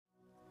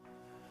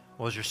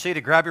Well, as you're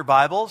seated, grab your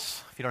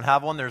Bibles. If you don't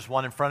have one, there's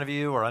one in front of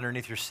you or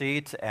underneath your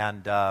seat,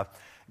 and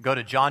go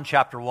to John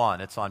chapter 1.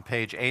 It's on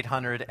page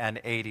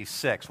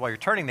 886. While you're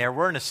turning there,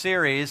 we're in a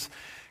series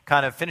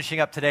kind of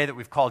finishing up today that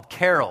we've called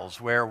Carols,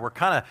 where we're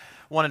kind of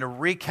wanting to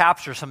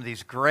recapture some of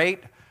these great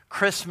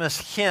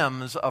Christmas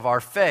hymns of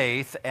our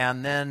faith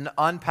and then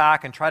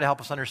unpack and try to help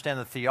us understand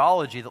the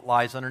theology that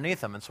lies underneath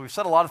them. And so we've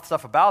said a lot of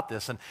stuff about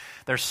this, and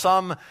there's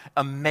some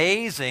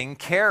amazing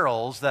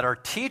carols that are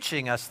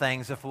teaching us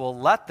things if we'll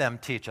let them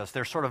teach us.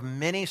 They're sort of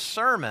mini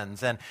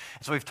sermons. And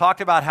so we've talked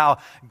about how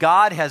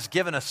God has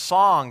given us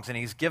songs and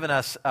He's given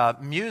us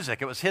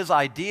music. It was His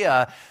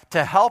idea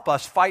to help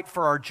us fight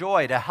for our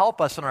joy, to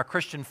help us in our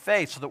Christian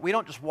faith so that we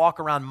don't just walk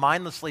around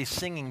mindlessly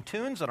singing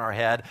tunes in our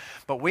head,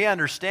 but we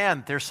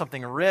understand that there's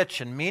something rich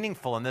and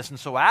meaningful in this. And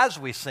so as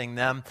we sing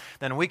them,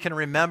 then we can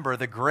remember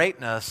the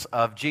greatness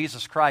of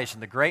Jesus Christ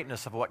and the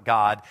greatness of what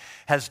God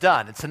has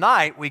done. And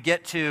tonight we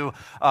get to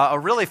a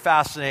really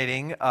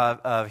fascinating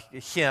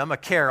hymn, a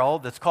carol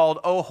that's called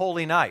O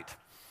Holy Night.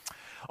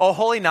 O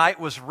Holy Night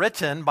was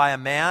written by a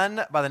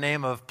man by the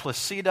name of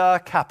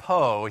Placide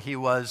Cappeau. He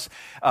was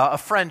a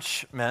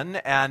Frenchman,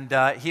 and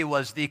he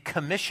was the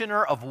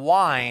commissioner of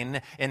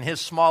wine in his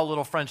small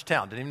little French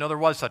town. Didn't even know there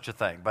was such a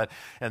thing, but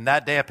in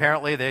that day,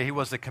 apparently, he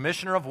was the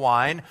commissioner of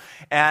wine,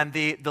 and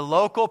the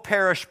local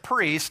parish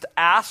priest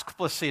asked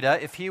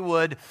Placide if he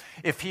would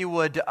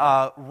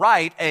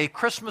write a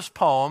Christmas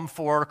poem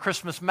for a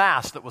Christmas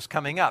Mass that was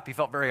coming up. He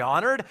felt very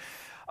honored.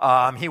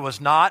 He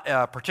was not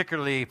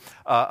particularly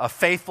a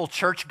faithful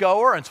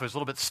churchgoer, and so he was a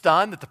little bit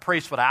stunned that the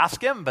priest would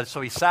ask him. But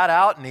so he sat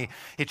out and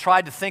he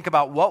tried to think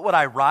about what would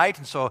I write.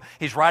 And so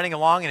he's riding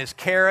along in his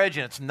carriage,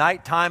 and it's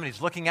nighttime, and he's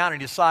looking out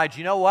and he decides,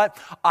 you know what?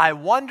 I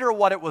wonder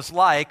what it was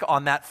like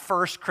on that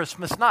first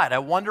Christmas night. I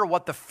wonder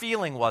what the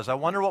feeling was. I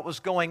wonder what was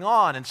going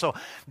on. And so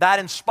that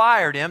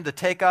inspired him to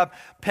take up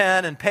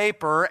pen and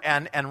paper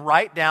and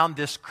write down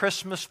this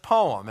Christmas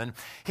poem. And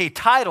he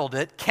titled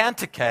it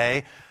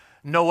Cantique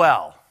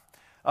Noël.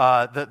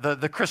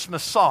 The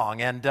Christmas song,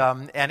 and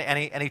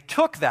he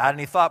took that and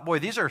he thought, boy,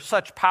 these are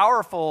such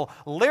powerful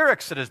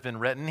lyrics that has been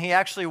written. He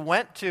actually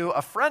went to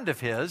a friend of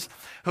his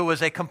who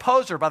was a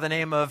composer by the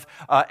name of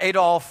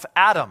Adolphe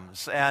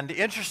Adams, and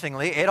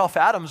interestingly, Adolphe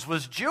Adams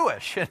was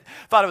Jewish, and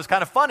thought it was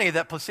kind of funny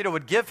that Placide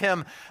would give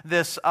him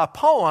this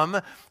poem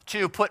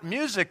to put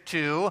music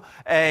to,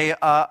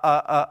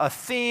 a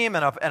theme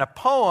and a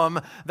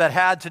poem that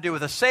had to do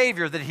with a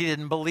Savior that he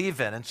didn't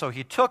believe in. And so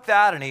he took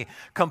that and he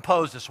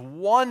composed this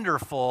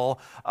wonderful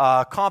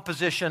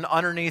composition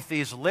underneath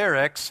these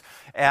lyrics,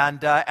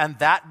 and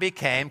that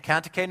became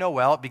Cantique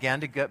Noël. It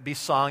began to be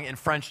sung in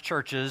French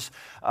churches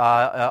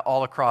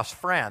all across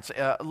France.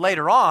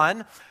 Later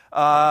on,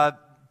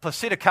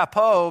 Placide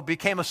Cappeau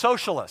became a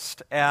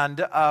socialist,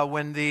 and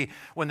when the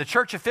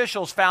church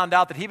officials found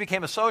out that he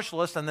became a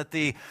socialist and that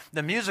the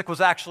music was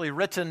actually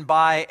written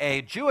by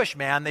a Jewish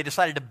man, they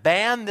decided to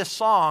ban this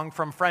song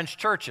from French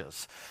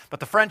churches. But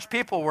the French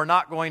people were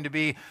not going to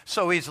be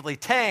so easily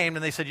tamed,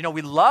 and they said,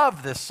 we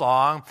love this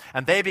song,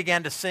 and they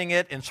began to sing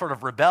it in sort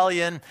of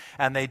rebellion,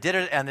 and they did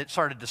it, and it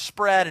started to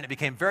spread, and it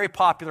became very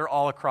popular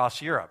all across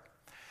Europe.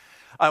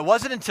 It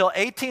wasn't until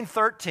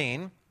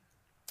 1813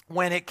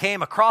 when it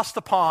came across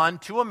the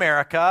pond to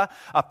America.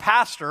 A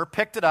pastor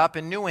picked it up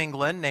in New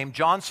England named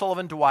John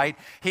Sullivan Dwight.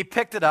 He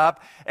picked it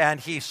up and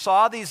he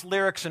saw these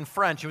lyrics in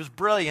French. It was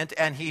brilliant,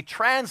 and he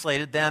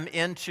translated them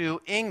into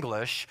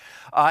English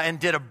and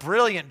did a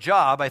brilliant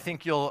job. I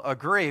think you'll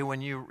agree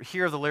when you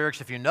hear the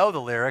lyrics, if you know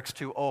the lyrics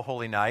to O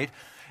Holy Night,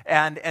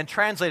 and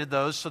translated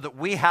those so that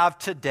we have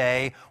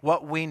today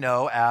what we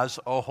know as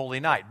O Holy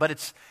Night. But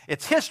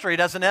its history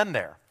doesn't end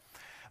there,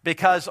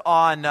 because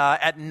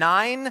at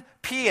 9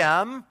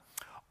 p.m.,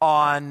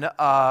 on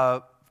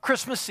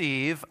Christmas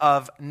Eve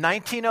of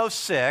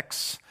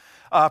 1906,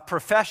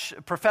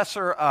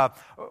 Professor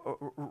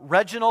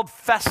Reginald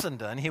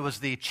Fessenden, he was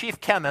the chief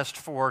chemist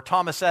for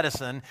Thomas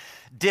Edison,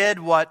 did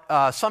what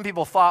some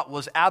people thought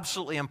was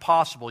absolutely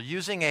impossible.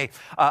 Using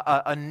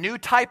a new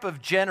type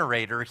of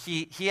generator,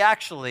 he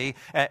actually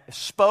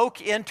spoke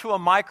into a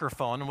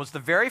microphone and was the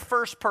very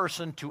first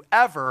person to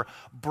ever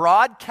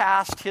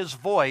broadcast his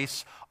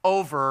voice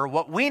over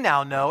what we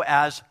now know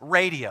as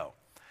radio.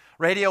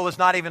 Radio was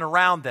not even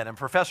around then, and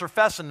Professor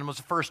Fessenden was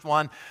the first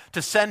one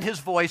to send his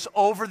voice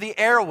over the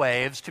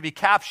airwaves to be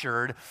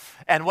captured.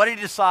 And what he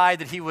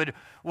decided that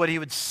what he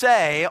would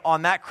say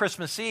on that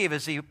Christmas Eve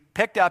is he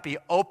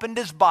opened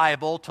his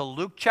Bible to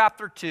Luke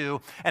chapter 2,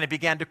 and he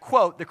began to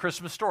quote the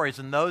Christmas stories.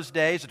 In those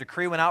days, a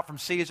decree went out from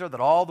Caesar that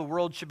all the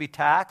world should be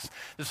taxed.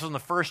 This was in the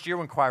first year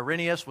when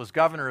Quirinius was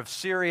governor of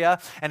Syria,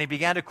 and he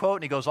began to quote,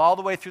 and he goes all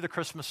the way through the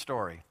Christmas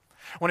story.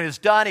 When he was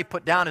done, he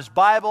put down his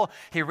Bible,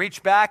 he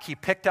reached back, he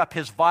picked up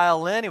his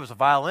violin, he was a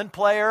violin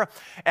player,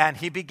 and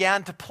he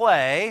began to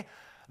play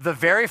the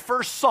very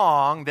first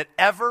song that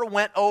ever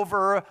went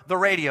over the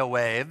radio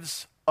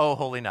waves, O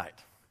Holy Night.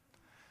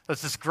 So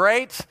it's this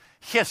great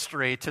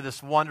history to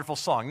this wonderful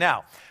song.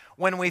 Now,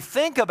 when we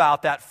think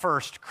about that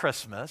first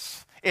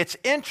Christmas, it's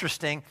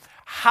interesting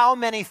how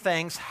many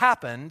things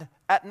happened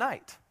at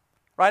night.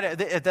 right?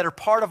 That are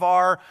part of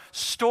our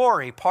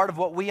story, part of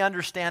what we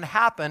understand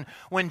happened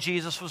when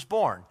Jesus was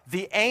born.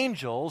 The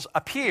angels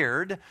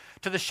appeared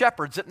to the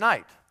shepherds at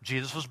night.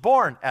 Jesus was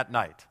born at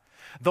night.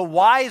 The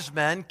wise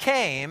men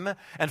came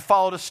and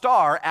followed a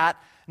star at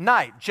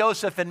night.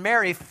 Joseph and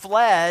Mary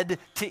fled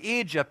to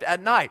Egypt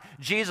at night.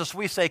 Jesus,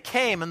 we say,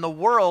 came in the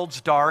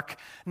world's dark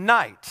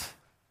night.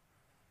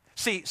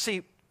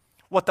 See,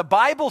 what the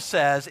Bible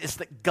says is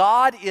that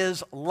God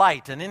is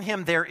light, and in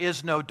him there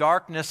is no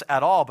darkness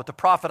at all. But the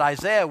prophet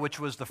Isaiah, which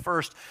was the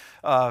first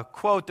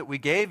quote that we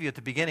gave you at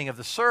the beginning of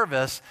the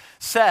service,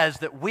 says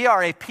that we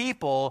are a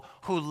people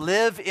who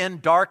live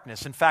in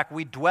darkness. In fact,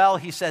 we dwell,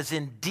 he says,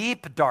 in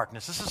deep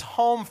darkness. This is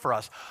home for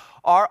us.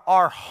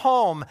 Our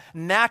home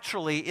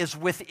naturally is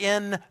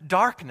within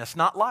darkness,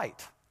 not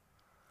light.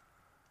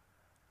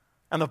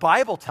 And the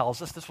Bible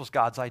tells us this was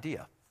God's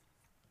idea.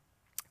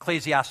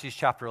 Ecclesiastes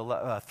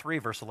chapter 3,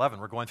 verse 11.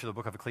 We're going through the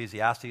book of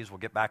Ecclesiastes. We'll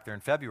get back there in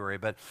February.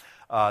 But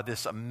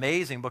this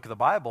amazing book of the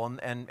Bible.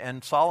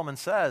 And Solomon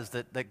says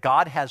that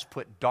God has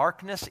put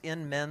darkness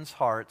in men's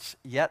hearts,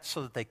 yet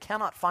so that they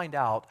cannot find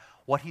out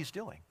what he's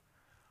doing.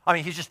 I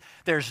mean,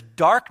 there's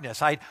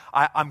darkness.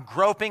 I'm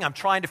groping, I'm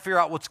trying to figure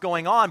out what's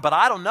going on, but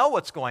I don't know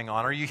what's going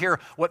on. Or you hear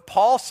what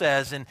Paul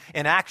says in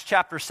Acts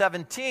chapter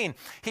 17.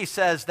 He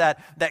says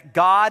that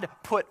God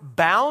put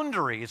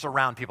boundaries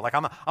around people. Like,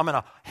 I'm going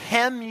to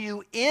hem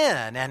you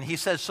in. And he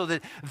says so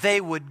that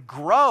they would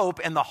grope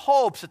in the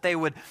hopes that they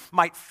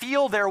might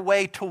feel their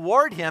way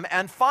toward him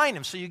and find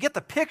him. So you get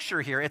the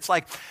picture here. It's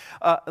like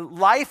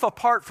life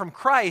apart from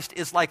Christ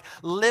is like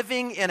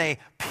living in a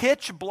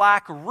pitch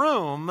black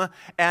room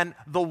and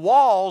the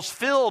walls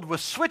filled with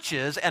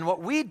switches, and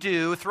what we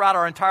do throughout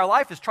our entire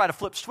life is try to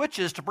flip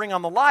switches to bring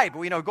on the light. But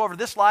we go over to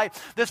this light,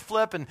 this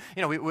flip, and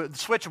we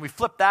switch and we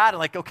flip that, and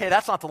like, okay,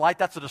 that's not the light,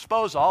 that's the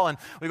disposal. And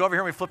we go over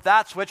here and we flip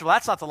that switch. Well,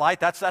 that's not the light,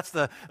 that's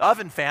the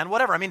oven fan,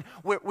 whatever. I mean,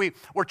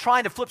 we're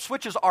trying to flip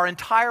switches our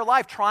entire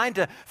life, trying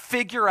to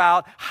figure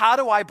out, how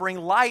do I bring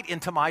light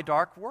into my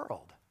dark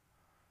world?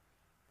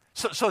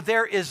 So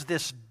there is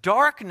this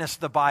darkness,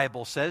 the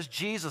Bible says,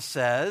 Jesus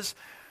says,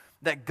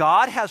 that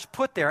God has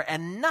put there,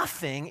 and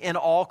nothing in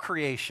all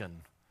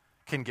creation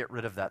can get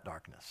rid of that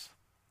darkness.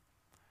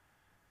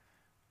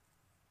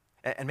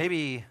 And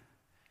maybe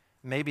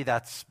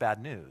that's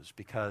bad news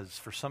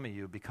for some of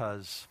you,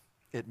 because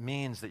it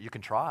means that you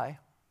can try.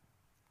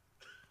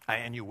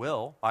 And you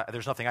will.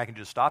 There's nothing I can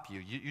do to stop you.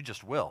 You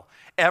just will.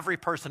 Every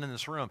person in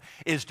this room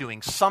is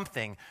doing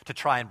something to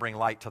try and bring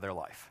light to their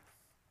life.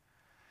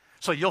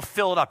 So you'll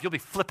fill it up. You'll be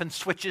flipping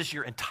switches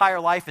your entire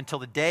life until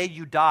the day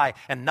you die,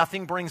 and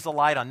nothing brings the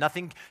light on.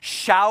 Nothing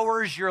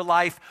showers your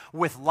life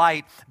with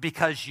light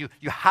because you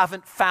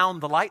haven't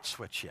found the light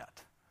switch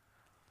yet.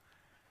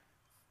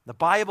 The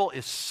Bible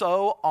is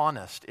so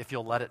honest, if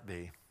you'll let it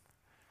be.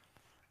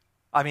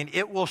 I mean,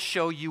 it will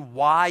show you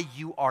why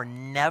you are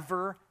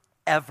never,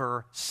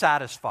 ever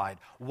satisfied.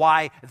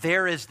 Why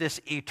there is this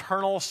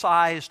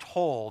eternal-sized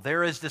hole.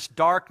 There is this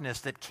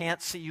darkness that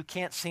you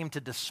can't seem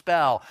to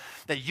dispel.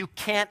 That you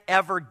can't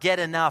ever get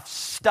enough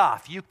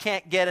stuff. You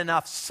can't get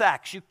enough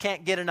sex. You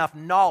can't get enough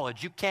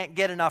knowledge. You can't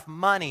get enough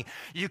money.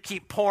 You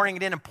keep pouring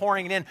it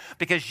in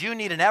because you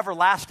need an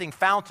everlasting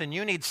fountain.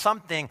 You need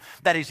something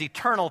that is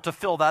eternal to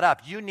fill that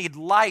up. You need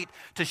light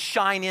to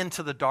shine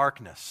into the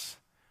darkness.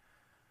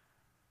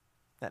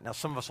 Now,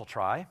 some of us will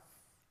try.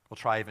 We'll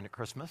try even at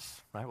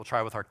Christmas, right? We'll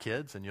try with our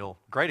kids, and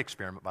great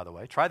experiment, by the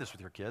way. Try this with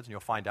your kids, and you'll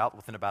find out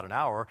within about an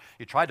hour,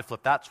 you tried to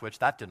flip that switch,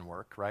 that didn't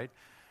work, right?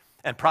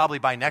 And probably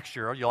by next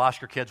year, you'll ask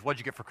your kids, what'd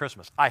you get for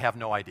Christmas? I have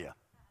no idea,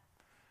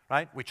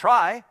 right? We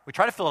try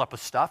to fill it up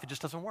with stuff, it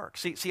just doesn't work.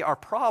 See, our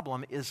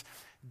problem is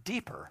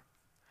deeper,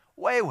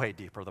 way, way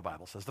deeper, the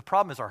Bible says. The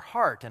problem is our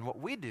heart, and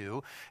what we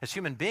do as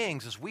human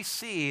beings is we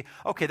see,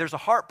 okay, there's a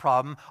heart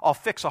problem, I'll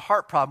fix a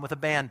heart problem with a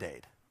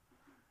Band-Aid.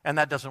 And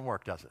that doesn't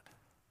work, does it?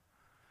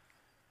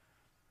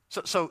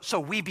 So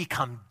we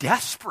become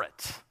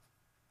desperate.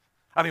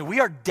 I mean, we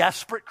are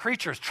desperate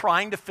creatures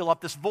trying to fill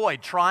up this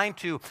void, trying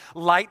to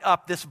light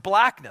up this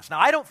blackness. Now,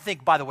 I don't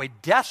think, by the way,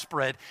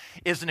 desperate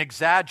is an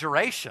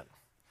exaggeration.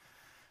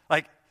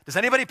 Like, does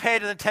anybody pay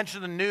attention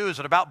to the news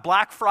that about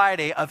Black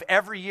Friday of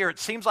every year, it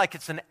seems like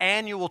it's an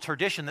annual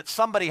tradition that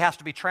somebody has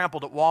to be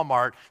trampled at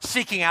Walmart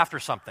seeking after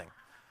something,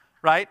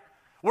 right?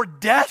 We're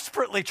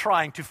desperately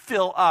trying to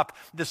fill up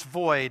this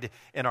void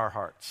in our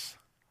hearts.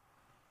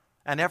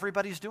 And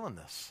everybody's doing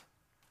this.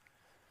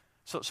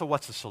 So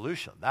what's the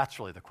solution? That's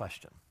really the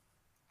question.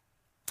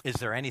 Is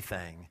there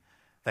anything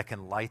that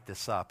can light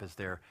this up?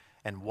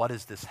 And what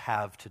does this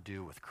have to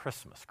do with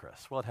Christmas,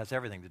 Chris? Well, it has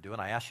everything to do.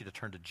 And I ask you to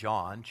turn to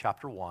John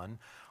chapter 1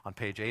 on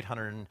page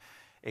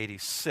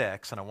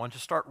 886. And I want you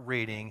to start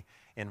reading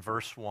in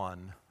verse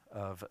 1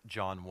 of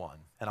John 1.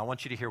 And I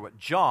want you to hear what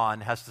John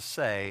has to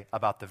say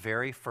about the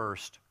very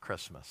first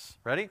Christmas.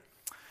 Ready?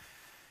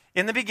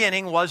 In the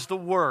beginning was the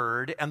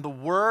Word, and the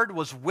Word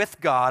was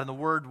with God, and the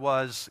Word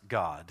was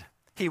God.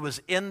 He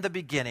was in the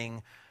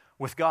beginning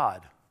with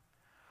God.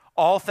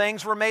 All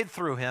things were made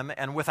through him,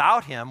 and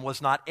without him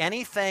was not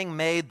anything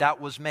made that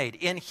was made.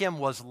 In him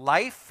was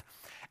life,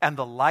 and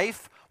the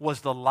life was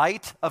the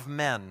light of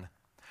men.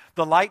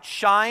 The light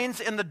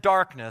shines in the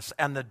darkness,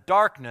 and the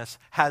darkness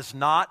has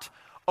not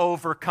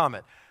overcome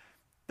it.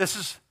 This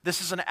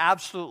is an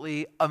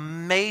absolutely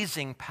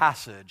amazing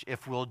passage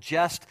if we'll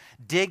just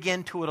dig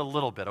into it a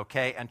little bit,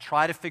 okay, and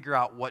try to figure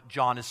out what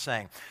John is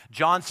saying.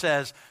 John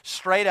says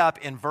straight up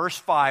in verse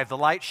 5, the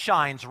light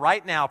shines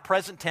right now,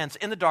 present tense,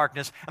 in the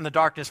darkness, and the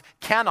darkness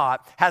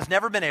cannot, has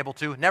never been able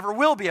to, never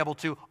will be able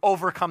to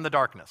overcome the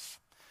darkness.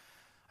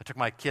 I took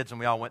my kids and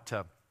we all went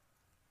to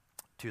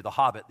The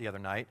Hobbit the other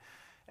night,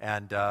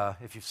 and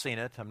if you've seen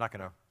it, I'm not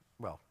going to,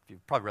 well,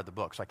 you've probably read the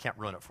book, so I can't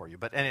ruin it for you,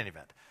 but in any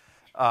event,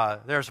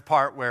 there's a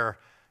part where,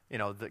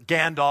 the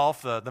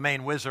Gandalf, the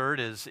main wizard,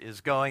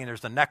 is going, and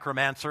there's the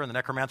necromancer, and the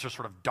necromancer's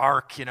sort of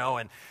dark,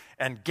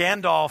 and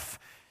Gandalf,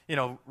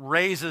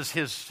 raises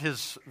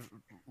his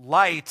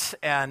light,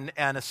 and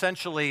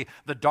essentially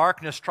the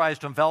darkness tries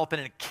to envelop it,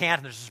 and it can't,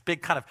 and there's this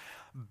big kind of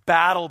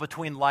battle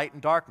between light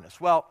and darkness.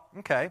 Well,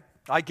 okay,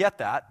 I get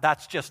that.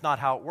 That's just not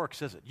how it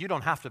works, is it? You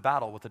don't have to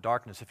battle with the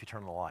darkness if you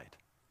turn on the light.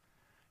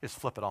 Just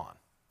flip it on,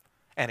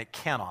 and it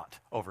cannot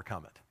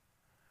overcome it.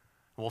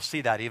 We'll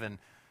see that even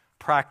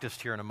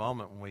practiced here in a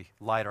moment when we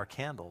light our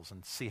candles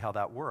and see how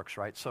that works,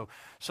 right? So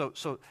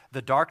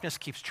the darkness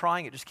keeps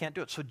trying, it just can't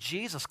do it. So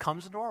Jesus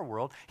comes into our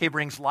world, he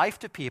brings life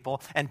to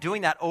people, and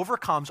doing that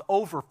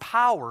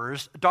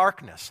overpowers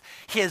darkness.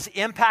 His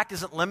impact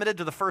isn't limited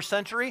to the first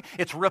century,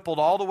 it's rippled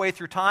all the way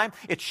through time.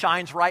 It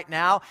shines right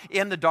now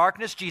in the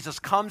darkness. Jesus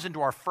comes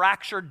into our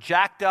fractured,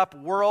 jacked up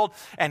world,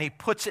 and he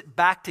puts it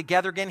back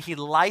together again. He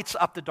lights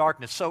up the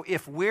darkness. So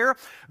if we're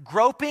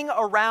groping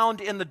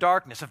around in the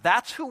darkness, if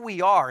that's who we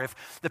are, if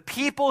the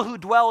people who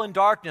dwell in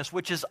darkness,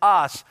 which is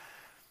us,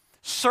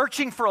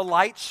 searching for a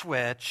light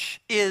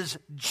switch, is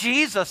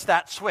Jesus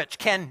that switch?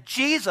 Can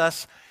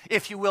Jesus,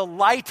 if you will,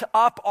 light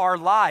up our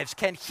lives?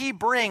 Can he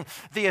bring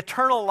the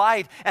eternal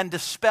light and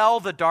dispel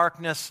the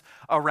darkness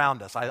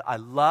around us? I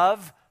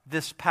love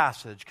this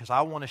passage because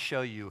I want to show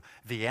you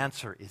the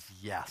answer is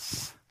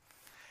yes.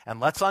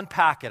 And let's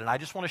unpack it. And I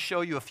just want to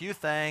show you a few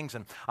things.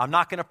 And I'm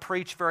not going to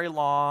preach very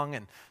long.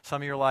 And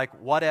some of you are like,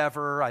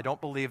 whatever, I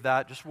don't believe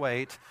that. Just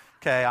wait.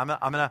 Okay, I'm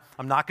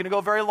not going to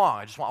go very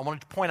long. I wanted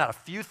to point out a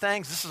few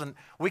things.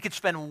 We could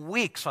spend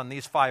weeks on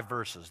these 5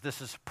 verses.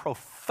 This is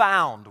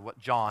profound what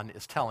John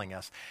is telling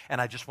us.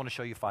 And I just want to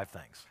show you 5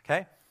 things.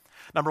 Okay?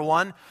 Number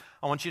 1,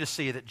 I want you to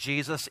see that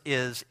Jesus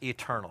is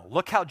eternal.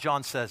 Look how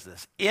John says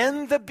this.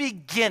 In the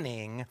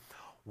beginning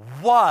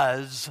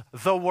was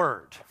the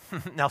Word.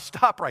 Now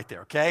stop right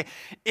there, okay?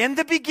 In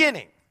the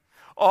beginning,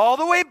 all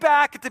the way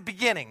back at the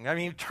beginning,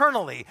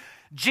 eternally,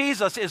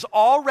 Jesus is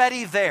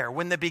already there.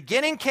 When the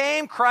beginning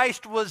came,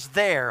 Christ was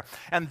there.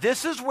 And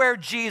this is where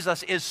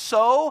Jesus is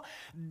so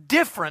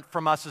different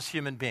from us as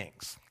human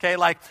beings. Okay,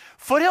 like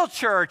Foothill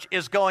Church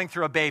is going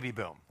through a baby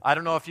boom. I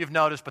don't know if you've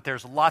noticed, but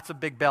there's lots of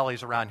big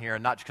bellies around here,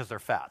 and not just because they're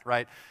fat,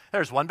 right?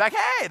 There's one back,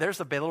 hey, there's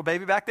a little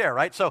baby back there,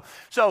 right? So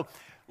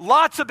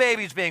lots of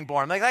babies being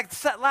born. Like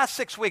the last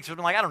 6 weeks, there's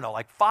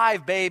been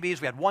 5 babies.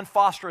 We had 1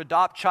 foster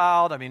adopt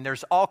child.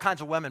 There's all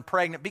kinds of women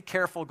pregnant. Be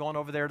careful going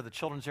over there to the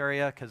children's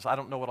area because I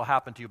don't know what will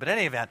happen to you. But in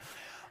any event,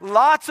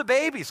 lots of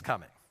babies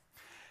coming.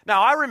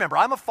 Now, I remember,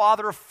 I'm a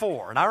father of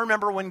 4, and I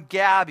remember when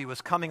Gabby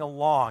was coming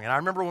along, and I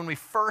remember when we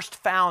first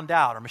found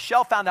out, or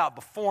Michelle found out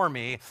before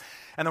me,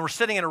 and then we're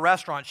sitting in a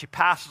restaurant, she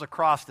passes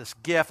across this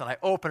gift, and I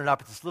open it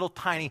up, it's this little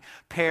tiny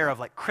pair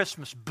of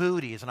Christmas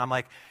booties, and I'm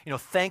like,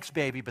 thanks,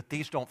 baby, but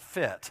these don't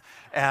fit.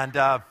 And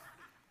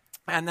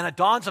then it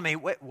dawns on me,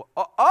 wait, we're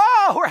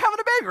having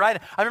a baby,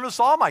 right? I remember this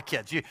with all my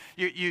kids.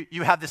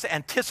 You have this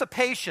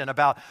anticipation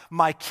about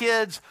my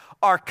kids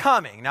are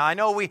coming. Now, I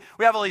know we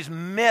have all these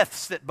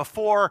myths that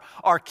before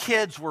our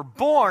kids were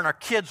born, our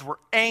kids were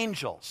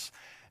angels.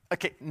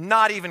 Okay,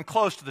 not even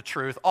close to the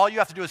truth. All you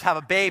have to do is have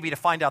a baby to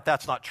find out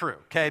that's not true,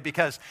 okay?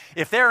 Because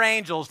if they're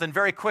angels, then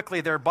very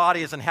quickly their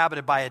body is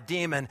inhabited by a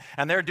demon,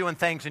 and they're doing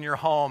things in your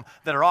home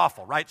that are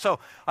awful, right? So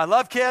I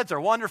love kids, they're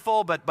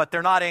wonderful, but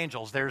they're not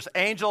angels. There's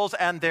angels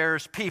and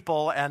there's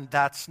people, and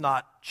that's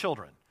not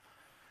children.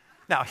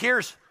 Now,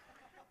 here's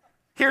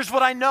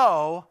what I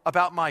know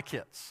about my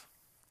kids.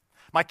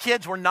 My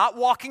kids were not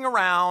walking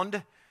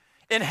around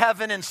in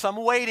heaven in some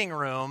waiting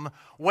room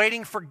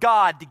waiting for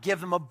God to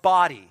give them a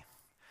body.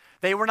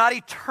 They were not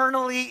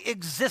eternally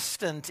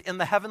existent in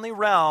the heavenly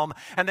realm,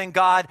 and then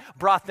God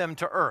brought them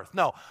to earth.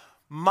 No,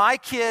 my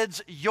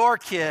kids, your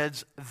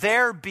kids,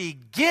 their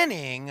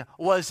beginning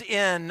was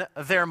in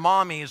their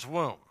mommy's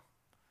womb.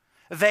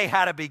 They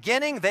had a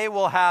beginning, they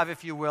will have,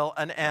 if you will,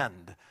 an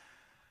end.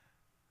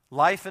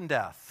 Life and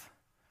death.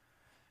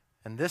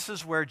 And this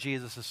is where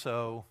Jesus is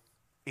so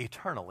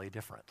eternally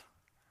different.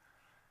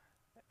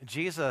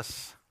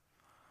 Jesus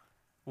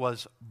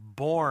was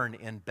born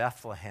in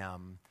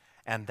Bethlehem,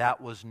 and that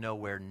was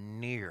nowhere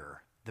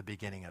near the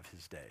beginning of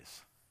his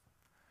days.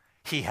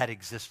 He had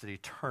existed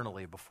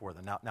eternally before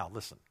them. Now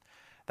listen,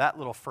 that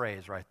little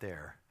phrase right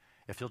there,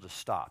 if you'll just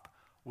stop,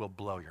 will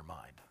blow your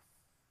mind.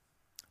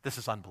 This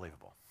is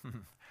unbelievable.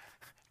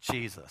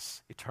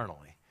 Jesus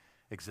eternally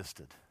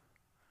existed.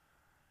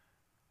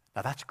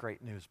 Now that's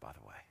great news, by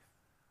the way.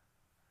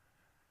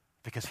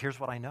 Because here's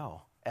what I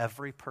know.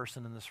 Every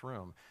person in this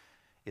room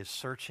is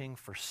searching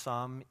for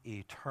some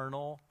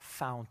eternal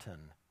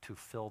fountain to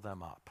fill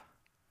them up.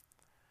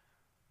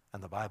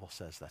 And the Bible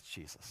says that's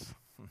Jesus.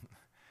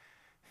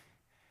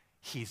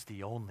 He's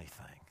the only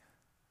thing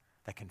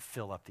that can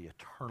fill up the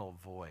eternal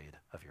void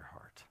of your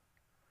heart.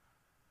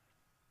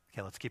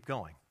 Okay, let's keep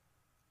going.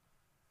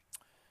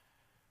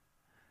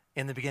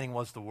 In the beginning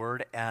was the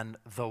Word, and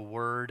the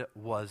Word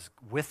was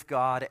with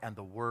God, and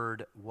the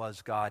Word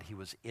was God. He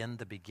was in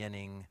the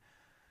beginning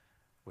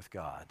with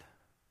God.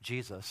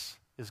 Jesus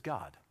is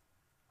God.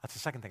 That's the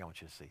second thing I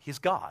want you to see. He's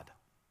God.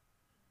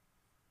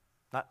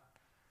 Not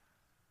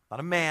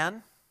a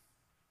man.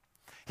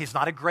 He's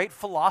not a great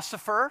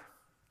philosopher.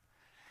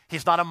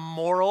 He's not a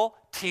moral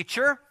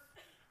teacher.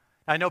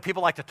 I know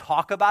people like to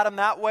talk about him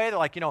that way. They're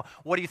like,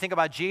 what do you think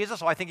about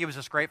Jesus? Oh, I think he was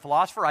this great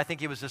philosopher. I think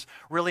he was this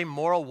really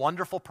moral,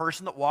 wonderful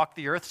person that walked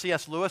the earth.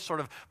 C.S. Lewis sort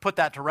of put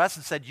that to rest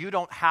and said, you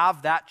don't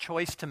have that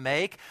choice to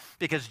make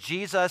because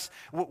Jesus,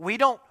 we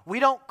don't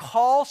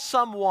call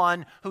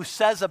someone who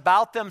says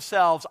about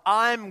themselves,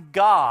 I'm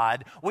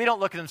God. We don't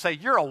look at them and say,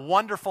 you're a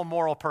wonderful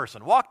moral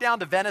person. Walk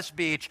down to Venice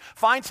Beach,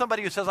 find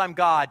somebody who says, I'm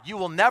God. You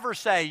will never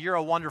say you're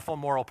a wonderful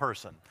moral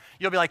person.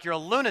 You'll be like, you're a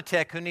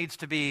lunatic who needs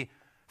to be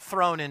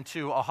thrown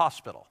into a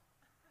hospital.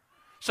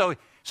 So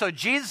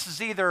Jesus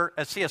is either,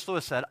 as C.S.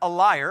 Lewis said, a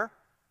liar,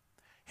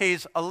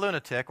 he's a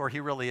lunatic, or he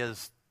really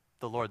is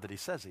the Lord that he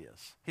says he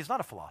is. He's not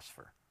a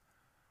philosopher.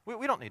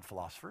 We don't need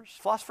philosophers.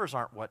 Philosophers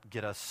aren't what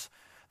get us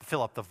to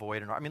fill up the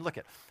void. Look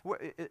at,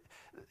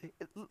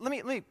 let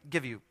me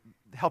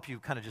help you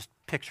kind of just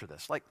picture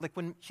this. Like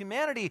when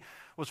humanity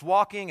was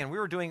walking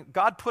and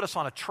God put us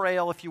on a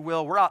trail, if you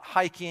will. We're out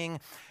hiking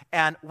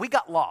and we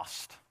got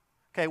lost.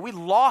 Okay, we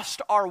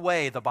lost our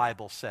way, the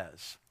Bible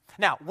says.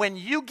 Now, when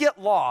you get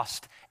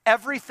lost,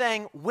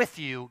 everything with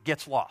you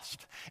gets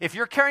lost. If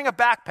you're carrying a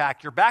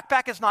backpack, your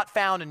backpack is not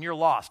found and you're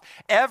lost.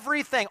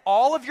 Everything,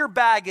 all of your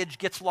baggage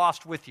gets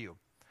lost with you.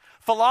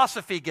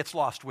 Philosophy gets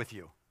lost with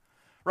you,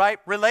 right?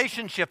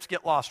 Relationships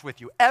get lost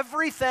with you.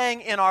 Everything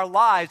in our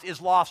lives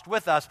is lost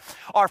with us.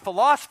 Our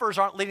philosophers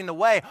aren't leading the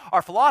way.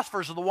 Our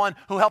philosophers are the one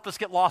who helped us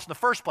get lost in the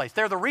first place.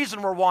 They're the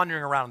reason we're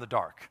wandering around in the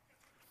dark.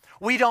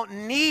 We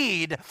don't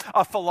need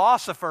a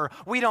philosopher.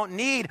 We don't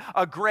need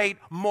a great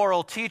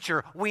moral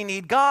teacher. We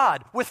need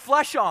God with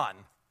flesh on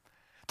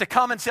to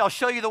come and say, I'll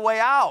show you the way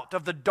out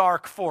of the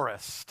dark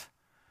forest.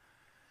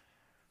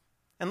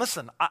 And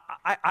listen,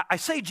 I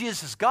say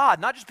Jesus is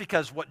God, not just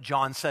because what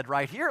John said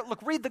right here.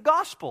 Look, read the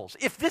Gospels.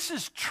 If this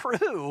is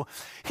true,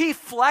 he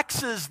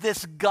flexes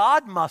this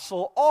God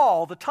muscle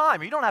all the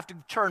time. You don't have to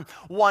turn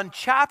one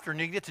chapter,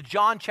 and you get to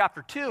John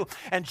chapter 2,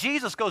 and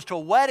Jesus goes to a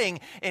wedding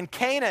in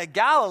Cana,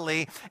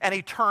 Galilee, and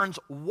he turns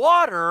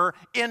water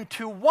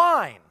into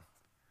wine.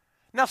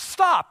 Now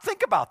stop,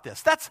 think about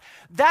this.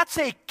 That's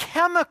a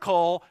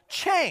chemical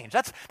change.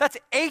 That's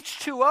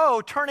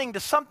H2O turning to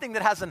something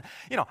that has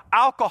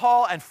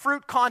alcohol and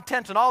fruit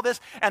content and all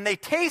this, and they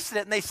tasted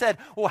it and they said,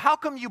 well, how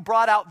come you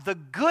brought out the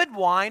good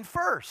wine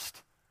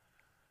first?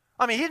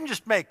 He didn't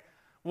just make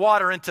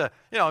water into,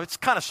 it's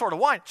kind of sort of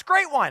wine. It's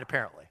great wine,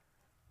 apparently.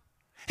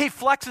 He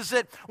flexes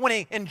it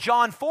when in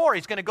John 4,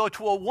 he's going to go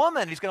to a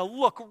woman. He's going to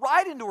look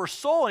right into her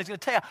soul, and he's going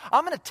to tell you,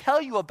 I'm going to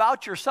tell you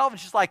about yourself. And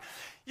she's like,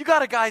 you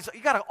got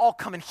to all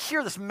come and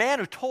hear this man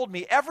who told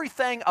me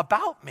everything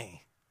about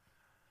me.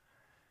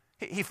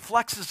 He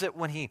flexes it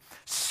when he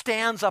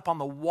stands up on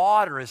the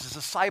water as his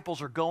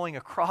disciples are going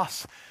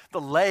across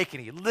the lake,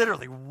 and he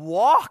literally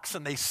walks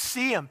and they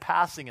see him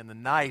passing in the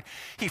night.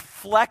 He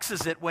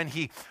flexes it when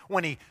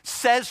he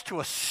says to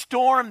a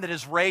storm that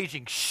is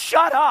raging,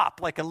 shut up,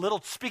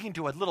 speaking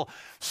to a little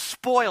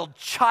spoiled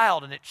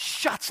child, and it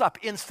shuts up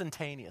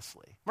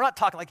instantaneously. We're not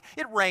talking like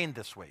it rained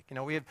this week.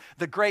 We had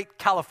the great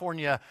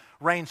California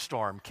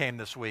rainstorm came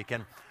this week,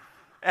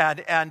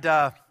 and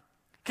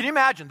can you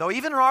imagine, though,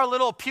 even in our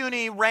little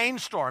puny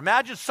rainstorm,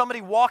 imagine somebody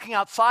walking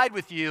outside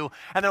with you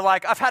and they're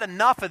like, I've had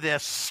enough of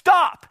this,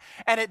 stop.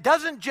 And it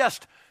doesn't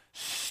just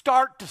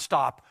start to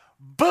stop,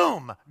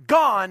 boom,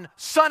 gone,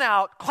 sun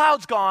out,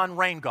 clouds gone,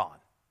 rain gone.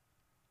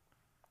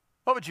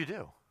 What would you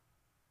do?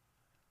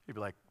 You'd be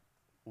like,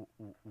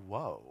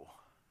 whoa,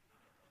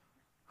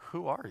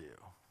 who are you?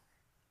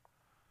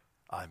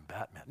 I'm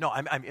Batman. No,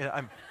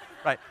 I'm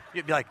right.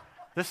 You'd be like,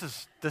 this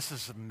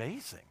is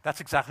amazing.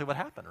 That's exactly what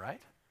happened,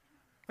 right?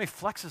 He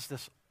flexes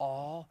this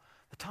all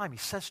the time. He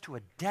says to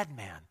a dead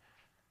man,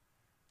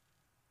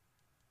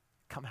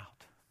 come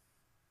out.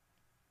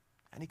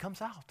 And he comes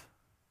out.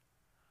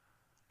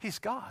 He's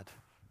God.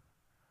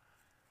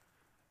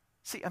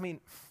 See,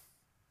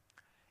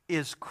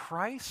 is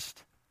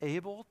Christ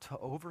able to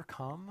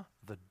overcome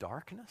the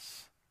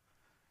darkness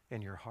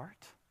in your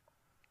heart?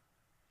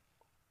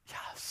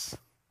 Yes.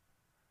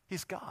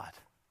 He's God.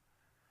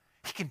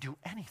 He can do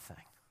anything.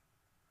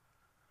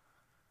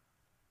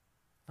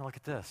 Now look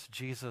at this.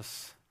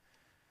 Jesus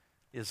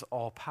is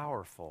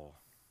all-powerful.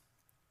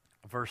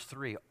 Verse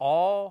 3,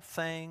 all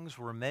things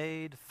were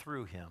made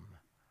through him,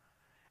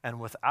 And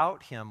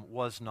without him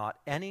was not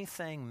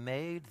anything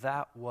made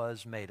that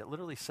was made. It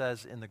literally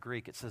says in the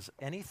Greek, it says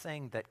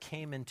anything that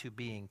came into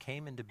being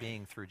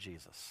through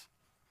Jesus.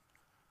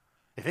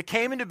 If it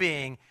came into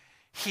being,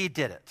 he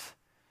did it.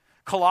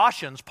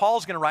 Colossians,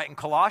 Paul's going to write in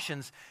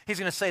Colossians, he's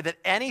going to say that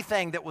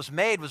anything that was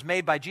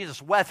made by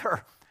Jesus,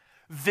 whether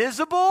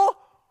visible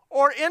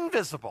or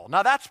invisible.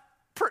 Now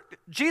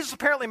Jesus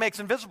apparently makes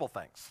invisible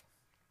things.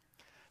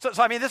 So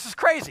I mean, this is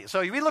crazy.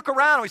 So we look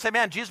around and we say,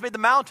 man, Jesus made the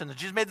mountains, and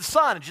Jesus made the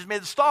sun, and Jesus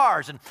made the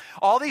stars, and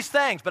all these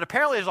things. But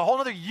apparently there's a whole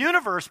other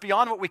universe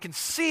beyond what we can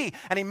see,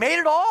 and he made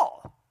it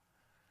all.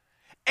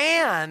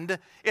 And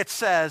it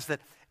says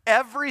that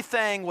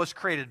everything was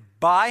created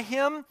by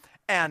him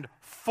and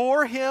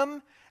for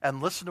him.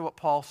 And listen to what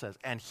Paul says.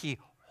 And he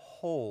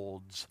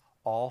holds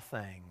all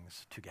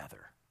things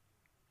together.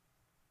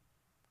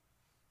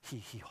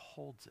 He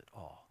holds it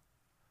all.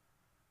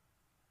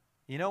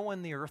 You know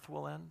when the earth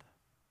will end?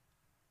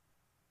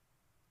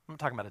 I'm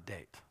talking about a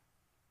date.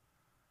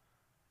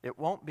 It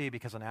won't be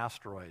because an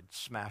asteroid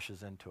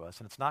smashes into us,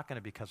 and it's not going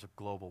to be because of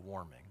global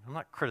warming. I'm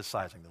not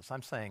criticizing this.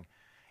 I'm saying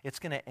it's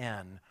going to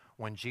end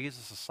when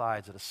Jesus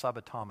decides at a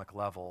subatomic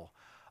level,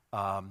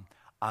 I'm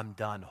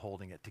done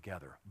holding it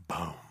together.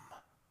 Boom.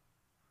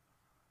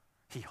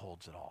 He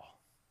holds it all.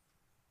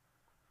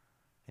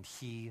 And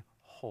he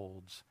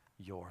holds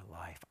your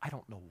life. I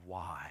don't know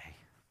why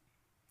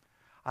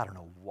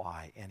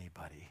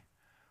anybody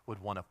would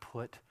want to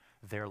put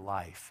their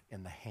life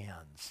in the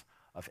hands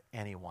of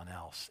anyone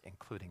else,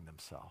 including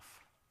themselves.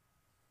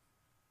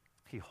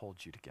 He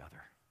holds you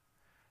together.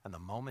 And the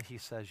moment he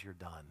says you're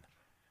done,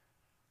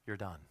 you're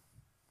done.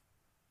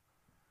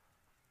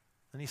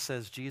 Then he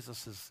says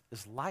Jesus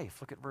is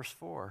life. Look at verse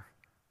 4.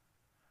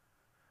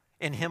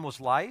 In him was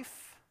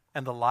life,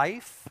 and the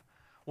life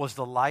was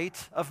the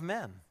light of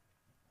men.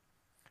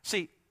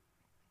 See,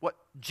 what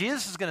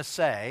Jesus is going to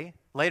say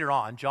later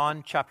on,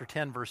 John chapter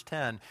 10, verse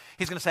 10,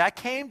 he's going to say, I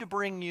came to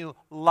bring you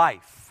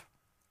life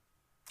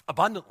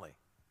abundantly.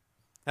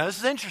 Now, this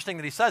is interesting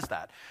that he says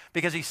that,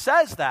 because he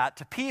says that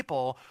to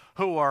people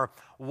who are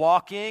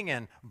walking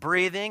and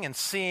breathing and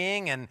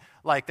seeing, and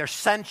like they're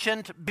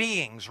sentient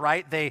beings,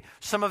 right?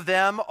 Some of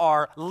them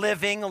are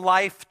living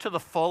life to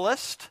the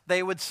fullest,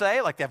 they would say.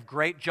 Like they have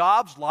great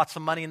jobs, lots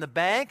of money in the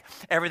bank,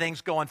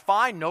 everything's going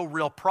fine, no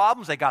real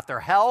problems, they got their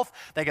health,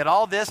 they got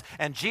all this.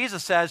 And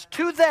Jesus says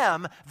to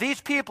them,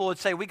 these people would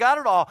say, we got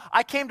it all,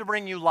 I came to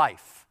bring you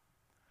life.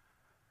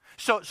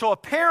 So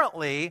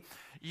apparently,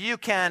 you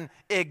can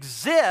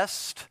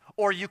exist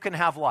or you can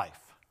have life.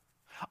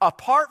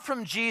 Apart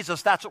from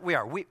Jesus, that's what we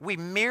are. We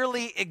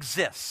merely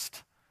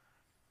exist.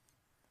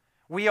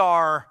 We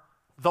are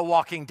the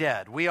walking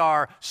dead. We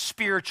are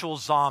spiritual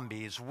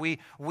zombies. We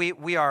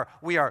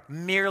are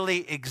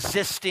merely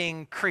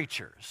existing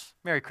creatures.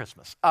 Merry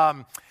Christmas.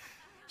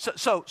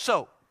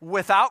 So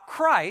without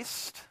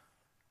Christ,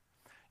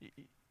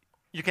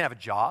 you can have a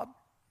job.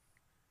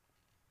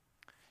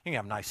 You can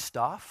have nice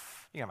stuff.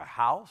 You can have a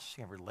house, you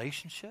can have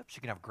relationships,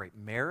 you can have a great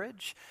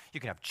marriage, you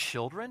can have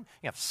children, you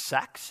can have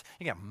sex,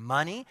 you can have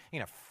money, you can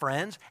have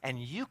friends, and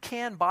you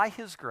can, by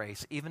his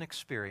grace, even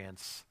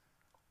experience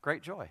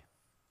great joy.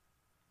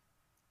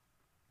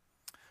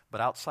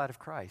 But outside of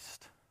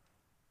Christ,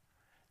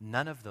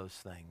 none of those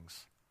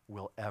things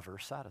will ever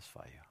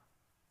satisfy you.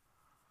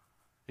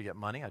 You get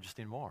money, I just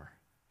need more.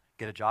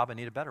 Get a job, I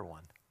need a better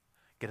one.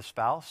 Get a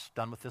spouse,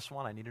 done with this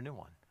one, I need a new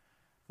one.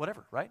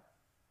 Whatever, right?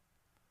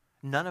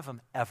 None of them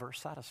ever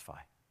satisfy.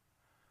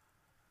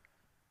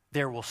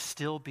 There will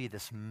still be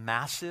this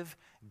massive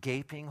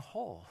gaping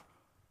hole.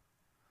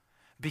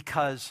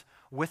 Because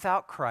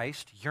without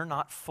Christ, you're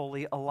not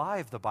fully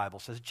alive, the Bible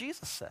says.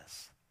 Jesus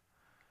says.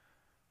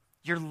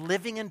 You're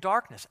living in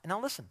darkness. And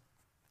now listen,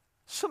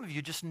 some of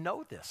you just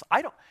know this.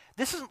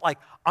 This isn't like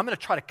I'm going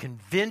to try to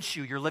convince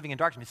you you're living in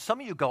darkness. I mean, some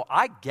of you go,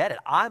 I get it.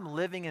 I'm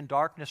living in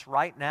darkness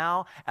right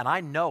now, and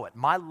I know it.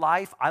 My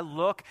life,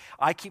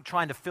 I keep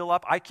trying to fill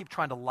up. I keep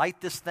trying to light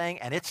this thing,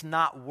 and it's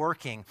not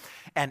working.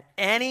 And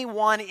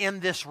anyone in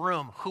this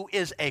room who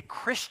is a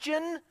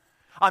Christian,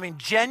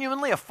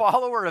 genuinely a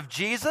follower of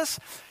Jesus,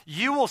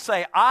 you will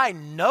say, I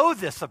know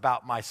this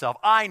about myself.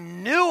 I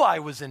knew I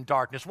was in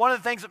darkness. One of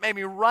the things that made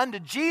me run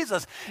to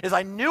Jesus is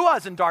I knew I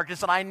was in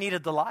darkness and I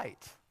needed the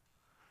light.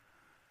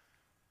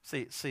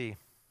 See,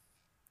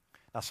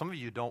 now some of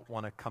you don't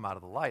want to come out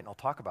of the light, and I'll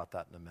talk about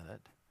that in a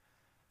minute,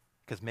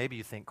 because maybe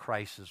you think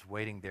Christ is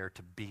waiting there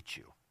to beat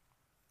you,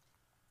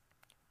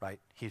 right?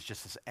 He's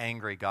just this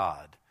angry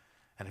God,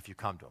 and if you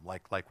come to him,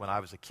 like when I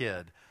was a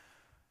kid,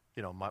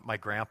 my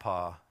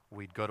grandpa,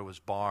 we'd go to his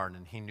barn,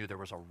 and he knew there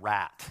was a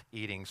rat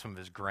eating some of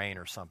his grain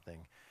or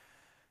something.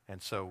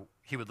 And so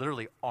he would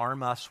literally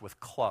arm us with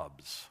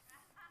clubs.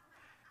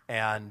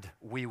 And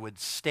we would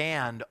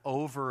stand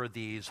over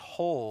these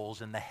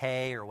holes in the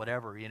hay or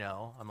whatever,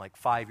 I'm like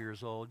 5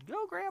 years old.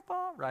 Go,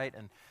 Grandpa, right?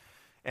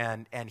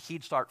 And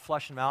he'd start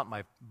flushing them out.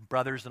 My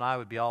brothers and I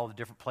would be all the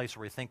different places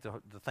where we think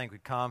the thing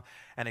would come,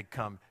 and it'd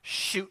come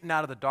shooting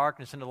out of the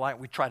darkness into the light.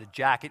 We'd try to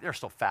jack it. They're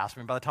so fast.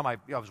 By the time I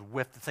was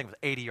whiffed, the thing was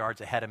 80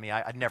 yards ahead of me.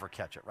 I'd never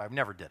catch it. Right? I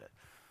never did it.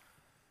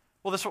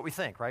 Well, this is what we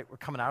think, right? We're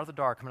coming out of the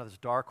dark, coming out of this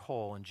dark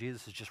hole, and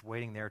Jesus is just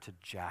waiting there to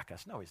jack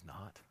us. No, he's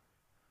not.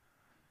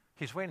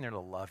 He's waiting there to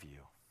love you.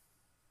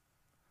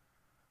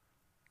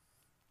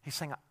 He's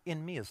saying,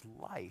 in me is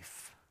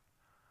life.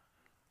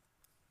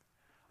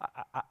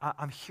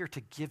 I'm here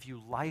to give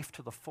you life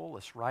to the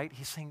fullest, right?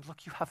 He's saying,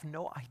 look, you have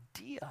no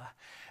idea.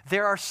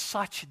 There are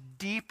such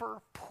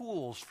deeper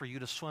pools for you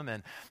to swim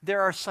in.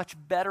 There are such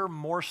better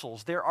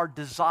morsels. There are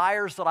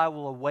desires that I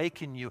will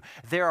awaken you.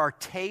 There are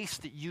tastes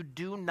that you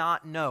do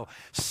not know.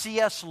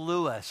 C.S.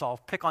 Lewis,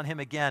 I'll pick on him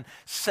again,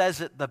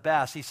 says it the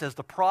best. He says,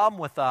 the problem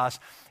with us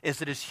is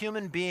that as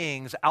human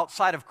beings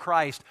outside of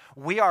Christ,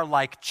 we are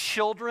like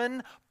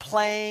children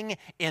playing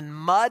in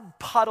mud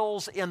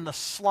puddles in the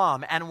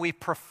slum, and we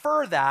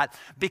prefer that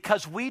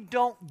because we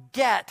don't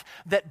get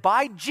that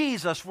by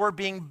Jesus we're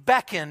being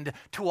beckoned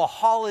to a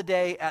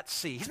holiday at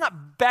sea. He's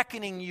not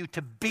beckoning you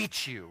to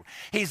beat you.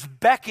 He's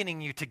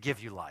beckoning you to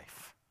give you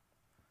life.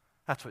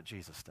 That's what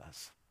Jesus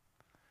does.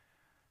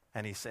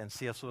 And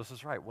C.S. Lewis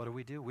is right. What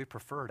do? We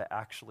prefer to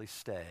actually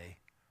stay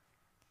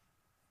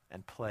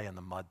and play in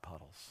the mud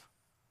puddles.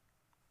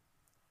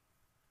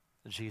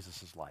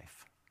 Jesus is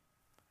life.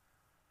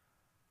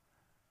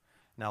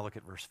 Now look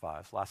at verse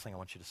 5. Last thing I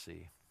want you to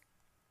see.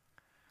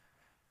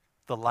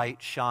 The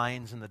light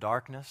shines in the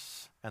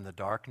darkness, and the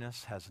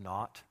darkness has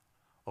not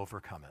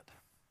overcome it.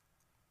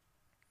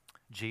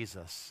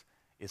 Jesus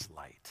is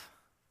light.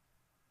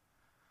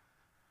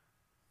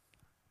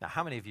 Now,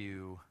 how many of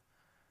you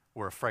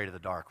were afraid of the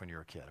dark when you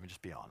were a kid? I mean,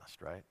 just be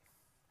honest, right?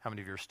 How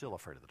many of you are still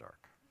afraid of the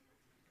dark?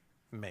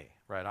 Me,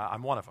 right?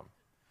 I'm one of them.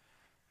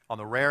 On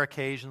the rare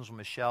occasions when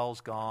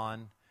Michelle's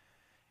gone,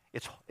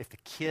 if the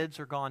kids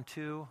are gone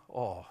too,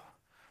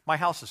 my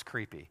house is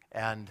creepy.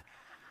 And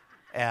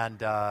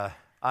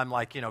I'm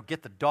like,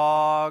 get the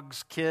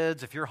dogs,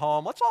 kids, if you're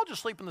home, let's all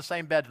just sleep in the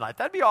same bed tonight.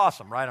 That'd be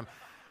awesome, right? I'm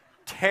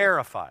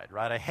terrified,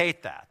 right? I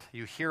hate that.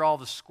 You hear all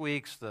the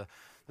squeaks, the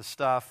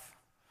stuff.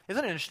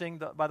 Isn't it interesting,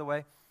 by the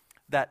way,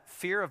 that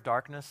fear of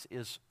darkness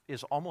is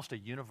almost a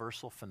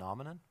universal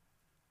phenomenon?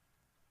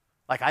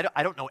 Like,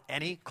 I don't know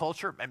any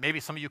culture, and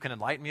maybe some of you can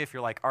enlighten me if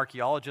you're like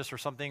archaeologists or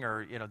something,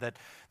 or,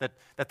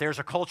 that there's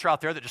a culture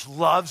out there that just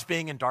loves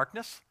being in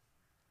darkness.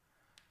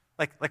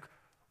 Like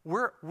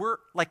we're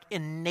like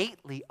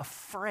innately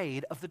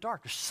afraid of the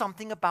dark. There's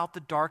something about the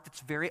dark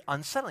that's very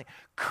unsettling.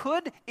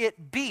 Could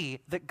it be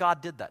that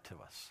God did that to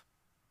us?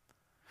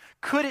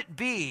 Could it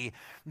be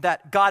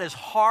that God has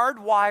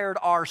hardwired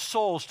our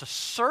souls to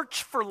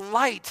search for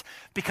light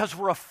because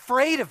we're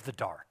afraid of the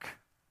dark?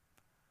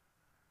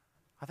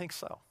 I think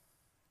so.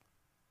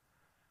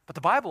 But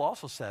the Bible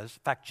also says,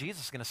 in fact,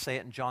 Jesus is going to say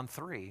it in John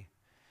 3.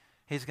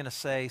 He's going to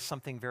say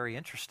something very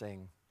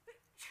interesting.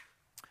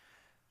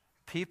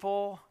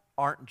 People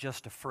aren't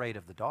just afraid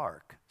of the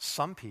dark.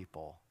 Some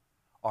people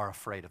are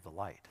afraid of the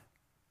light.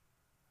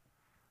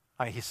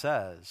 He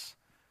says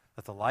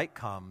that the light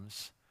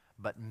comes,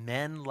 but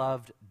men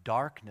loved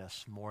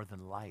darkness more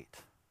than light.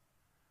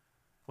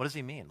 What does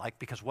he mean?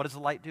 Because what does the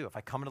light do? If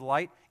I come into the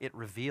light, it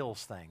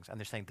reveals things. And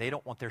they're saying they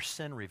don't want their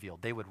sin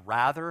revealed. They would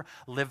rather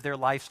live their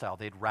lifestyle.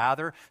 They'd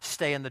rather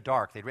stay in the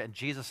dark. And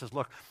Jesus says,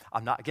 look,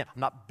 I'm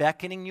not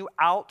beckoning you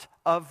out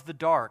of the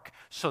dark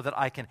so that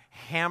I can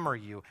hammer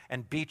you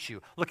and beat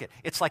you. Look,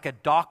 it's like a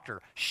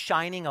doctor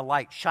shining a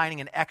light, shining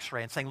an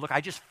x-ray and saying, look,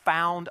 I just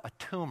found a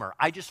tumor.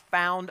 I just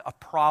found a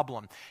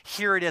problem.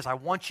 Here it is. I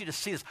want you to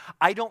see this.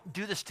 I don't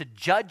do this to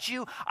judge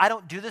you. I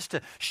don't do this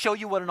to show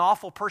you what an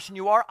awful person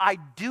you are. I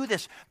do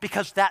this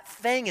because that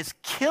thing is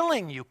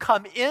killing you.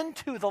 Come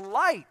into the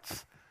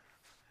light.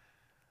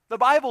 The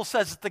Bible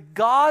says that the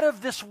God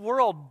of this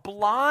world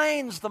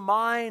blinds the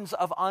minds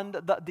of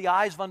the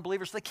eyes of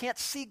unbelievers so they can't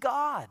see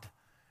God.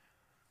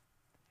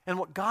 And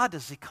what God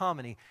does, he come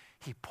and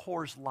he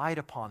pours light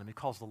upon them. He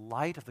calls the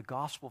light of the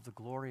gospel of the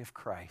glory of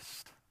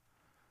Christ.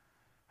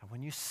 And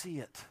when you see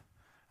it,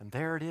 and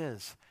there it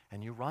is,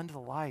 and you run to the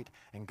light,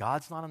 and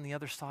God's not on the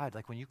other side.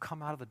 Like when you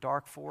come out of the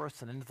dark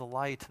forest and into the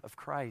light of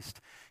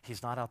Christ,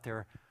 he's not out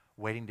there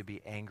waiting to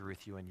be angry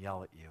with you and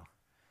yell at you.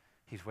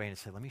 He's waiting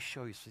to say, let me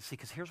show you. See,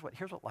 because here's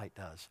what light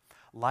does.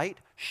 Light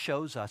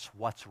shows us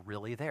what's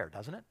really there,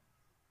 doesn't it?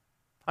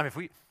 I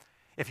mean,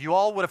 if you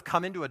all would have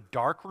come into a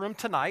dark room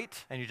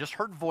tonight and you just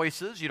heard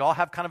voices, you'd all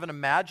have kind of an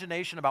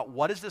imagination about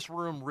what does this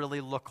room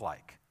really look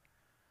like.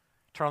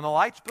 Turn on the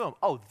lights, boom.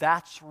 Oh,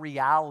 that's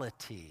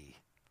reality.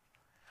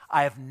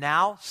 I have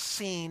now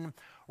seen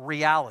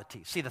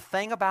reality. See, the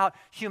thing about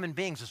human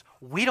beings is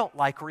we don't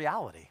like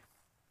reality.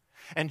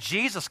 And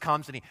Jesus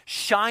comes and he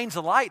shines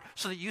a light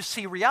so that you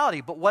see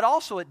reality. But what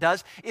also it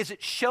does is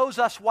it shows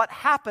us what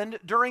happened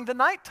during the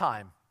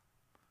nighttime.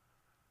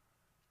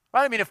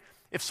 Right? I mean,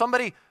 if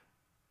somebody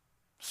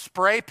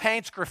spray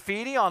paints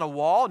graffiti on a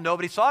wall,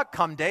 nobody saw it,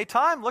 come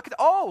daytime,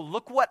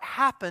 look what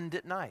happened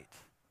at night.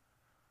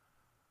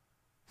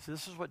 See,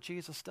 this is what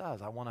Jesus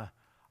does. I want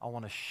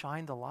to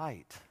shine the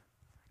light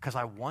because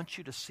I want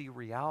you to see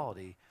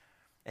reality.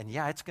 And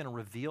yeah, it's going to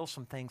reveal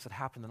some things that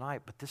happened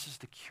tonight, but this is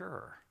the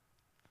cure.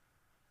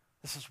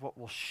 This is what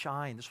will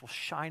shine. This will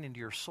shine into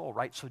your soul,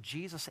 right? So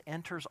Jesus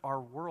enters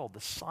our world, the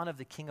Son of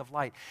the King of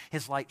Light.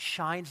 His light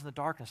shines in the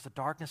darkness. The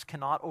darkness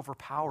cannot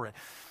overpower it.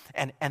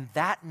 And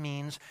that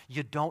means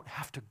you don't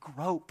have to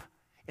grope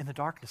in the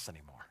darkness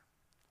anymore.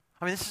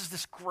 I mean, this is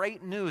this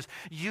great news.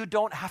 You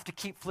don't have to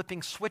keep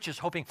flipping switches,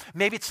 hoping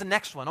maybe it's the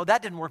next one. Oh,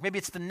 that didn't work. Maybe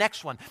it's the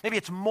next one. Maybe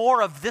it's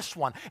more of this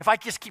one. If I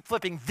just keep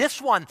flipping this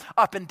one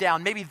up and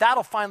down, maybe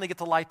that'll finally get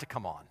the light to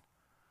come on.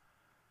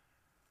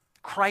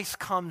 Christ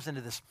comes into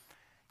this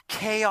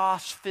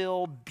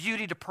chaos-filled,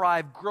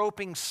 beauty-deprived,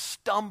 groping,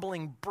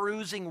 stumbling,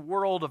 bruising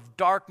world of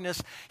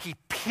darkness. He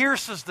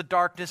pierces the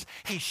darkness.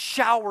 He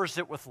showers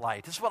it with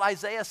light. This is what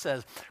Isaiah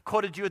says,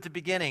 quoted you at the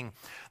beginning.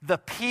 The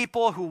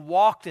people who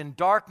walked in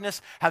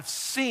darkness have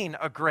seen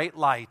a great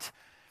light.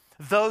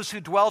 Those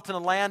who dwelt in a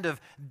land of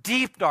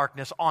deep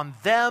darkness, on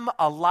them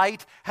a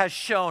light has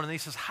shone. And he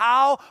says,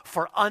 how?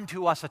 For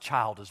unto us a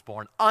child is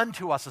born.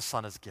 Unto us a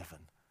son is given.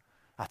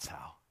 That's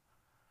how.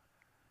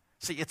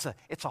 See, it's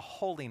a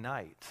holy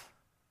night.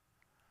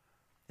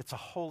 It's a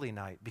holy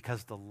night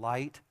because the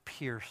light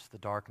pierced the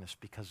darkness,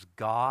 because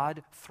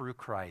God, through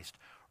Christ,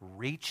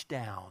 reached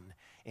down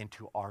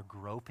into our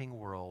groping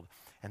world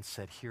and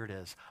said, here it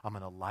is. I'm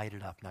going to light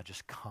it up. Now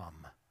just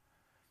come.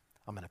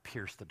 I'm going to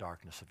pierce the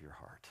darkness of your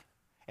heart.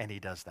 And he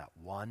does that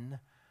one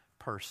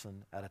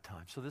person at a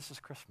time. So this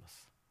is Christmas.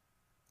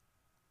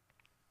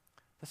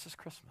 This is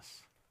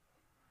Christmas.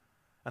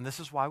 And this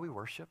is why we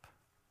worship.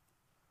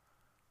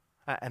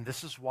 And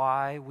this is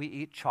why we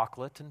eat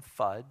chocolate and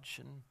fudge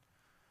and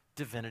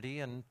divinity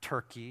and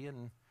turkey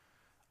and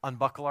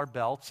unbuckle our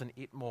belts and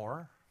eat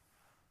more.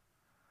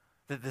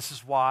 That this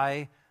is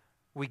why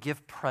we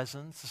give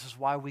presents. This is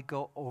why we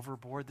go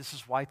overboard. This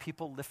is why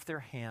people lift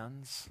their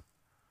hands.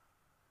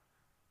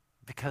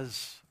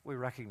 Because we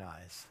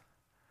recognize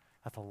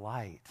that the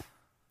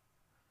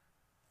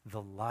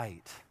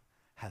light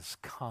has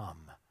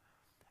come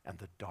and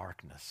the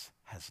darkness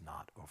has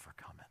not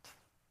overcome it.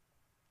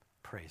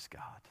 Praise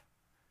God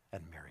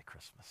and Merry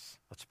Christmas.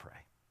 Let's pray.